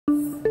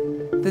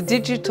The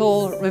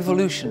digital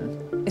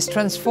revolution is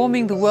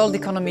transforming the world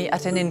economy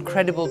at an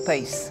incredible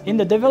pace. In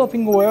the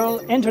developing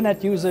world,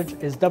 internet usage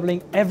is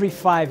doubling every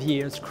 5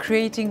 years,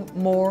 Creating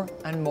more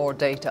and more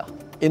data.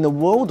 In the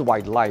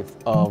worldwide life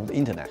of the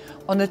internet,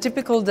 On a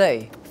typical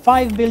day,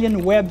 5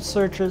 billion web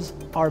searches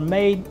are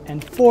made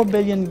and 4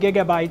 billion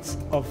gigabytes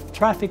of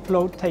traffic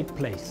flow take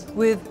place.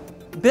 with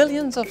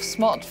billions of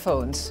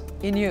smartphones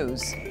in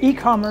use,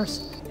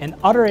 E-commerce and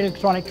other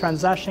electronic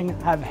transactions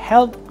have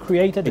helped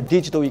create a a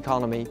digital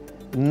economy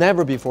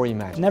never before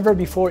imagined. never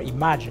before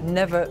imagined.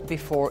 never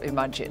before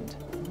imagined.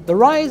 The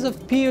rise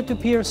of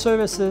peer-to-peer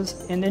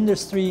services in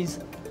industries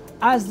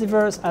as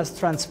diverse as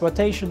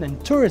transportation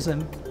and tourism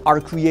Are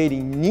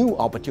creating new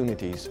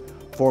opportunities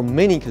for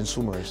many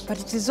consumers. But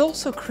it is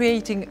also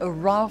creating a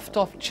raft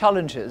of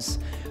challenges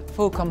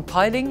for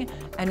compiling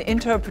and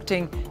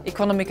interpreting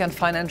economic and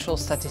financial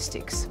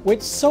statistics.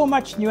 with so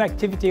much new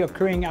activity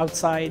occurring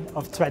outside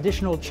of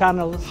traditional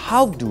channels.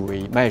 How do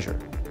we measure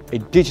a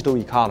digital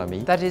economy?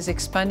 That is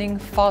expanding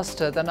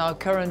faster than our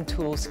current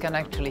tools can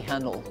actually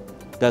handle.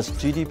 Does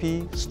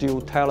GDP still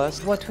tell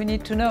us? What we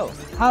need to know.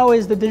 How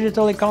is the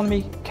digital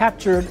economy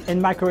captured in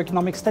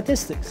macroeconomic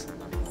statistics?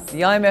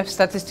 The IMF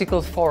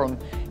Statistical Forum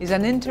is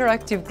an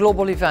interactive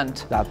global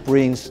event That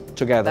brings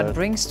together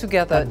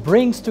that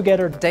brings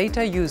together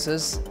data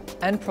users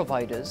and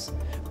providers,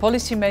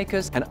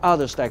 policymakers, and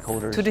other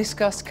stakeholders. to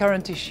discuss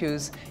current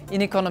issues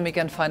in economic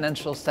and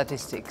financial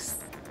statistics.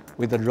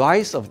 With the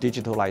rise of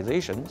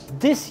digitalization,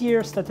 This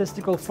year's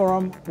Statistical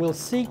Forum will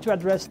seek to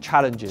address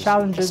challenges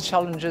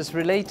Challenges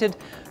related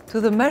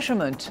to the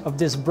measurement of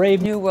this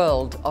brave new. new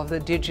world of the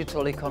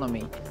digital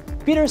economy.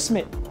 Peter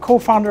Smith,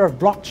 co-founder of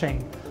Blockchain,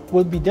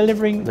 will be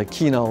delivering the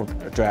keynote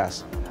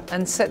address.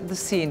 And set the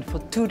scene for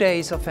 2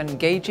 days of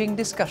engaging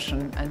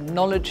discussion and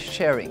knowledge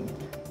sharing.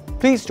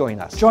 Please join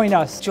us Join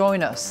us,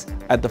 Join us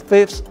at the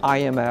 5th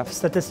IMF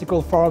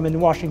Statistical Forum in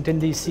Washington,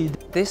 D.C.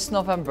 this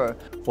November.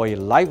 for a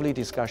lively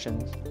discussion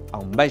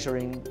on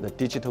measuring the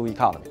digital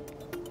economy.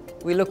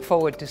 We look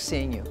forward to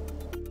seeing you.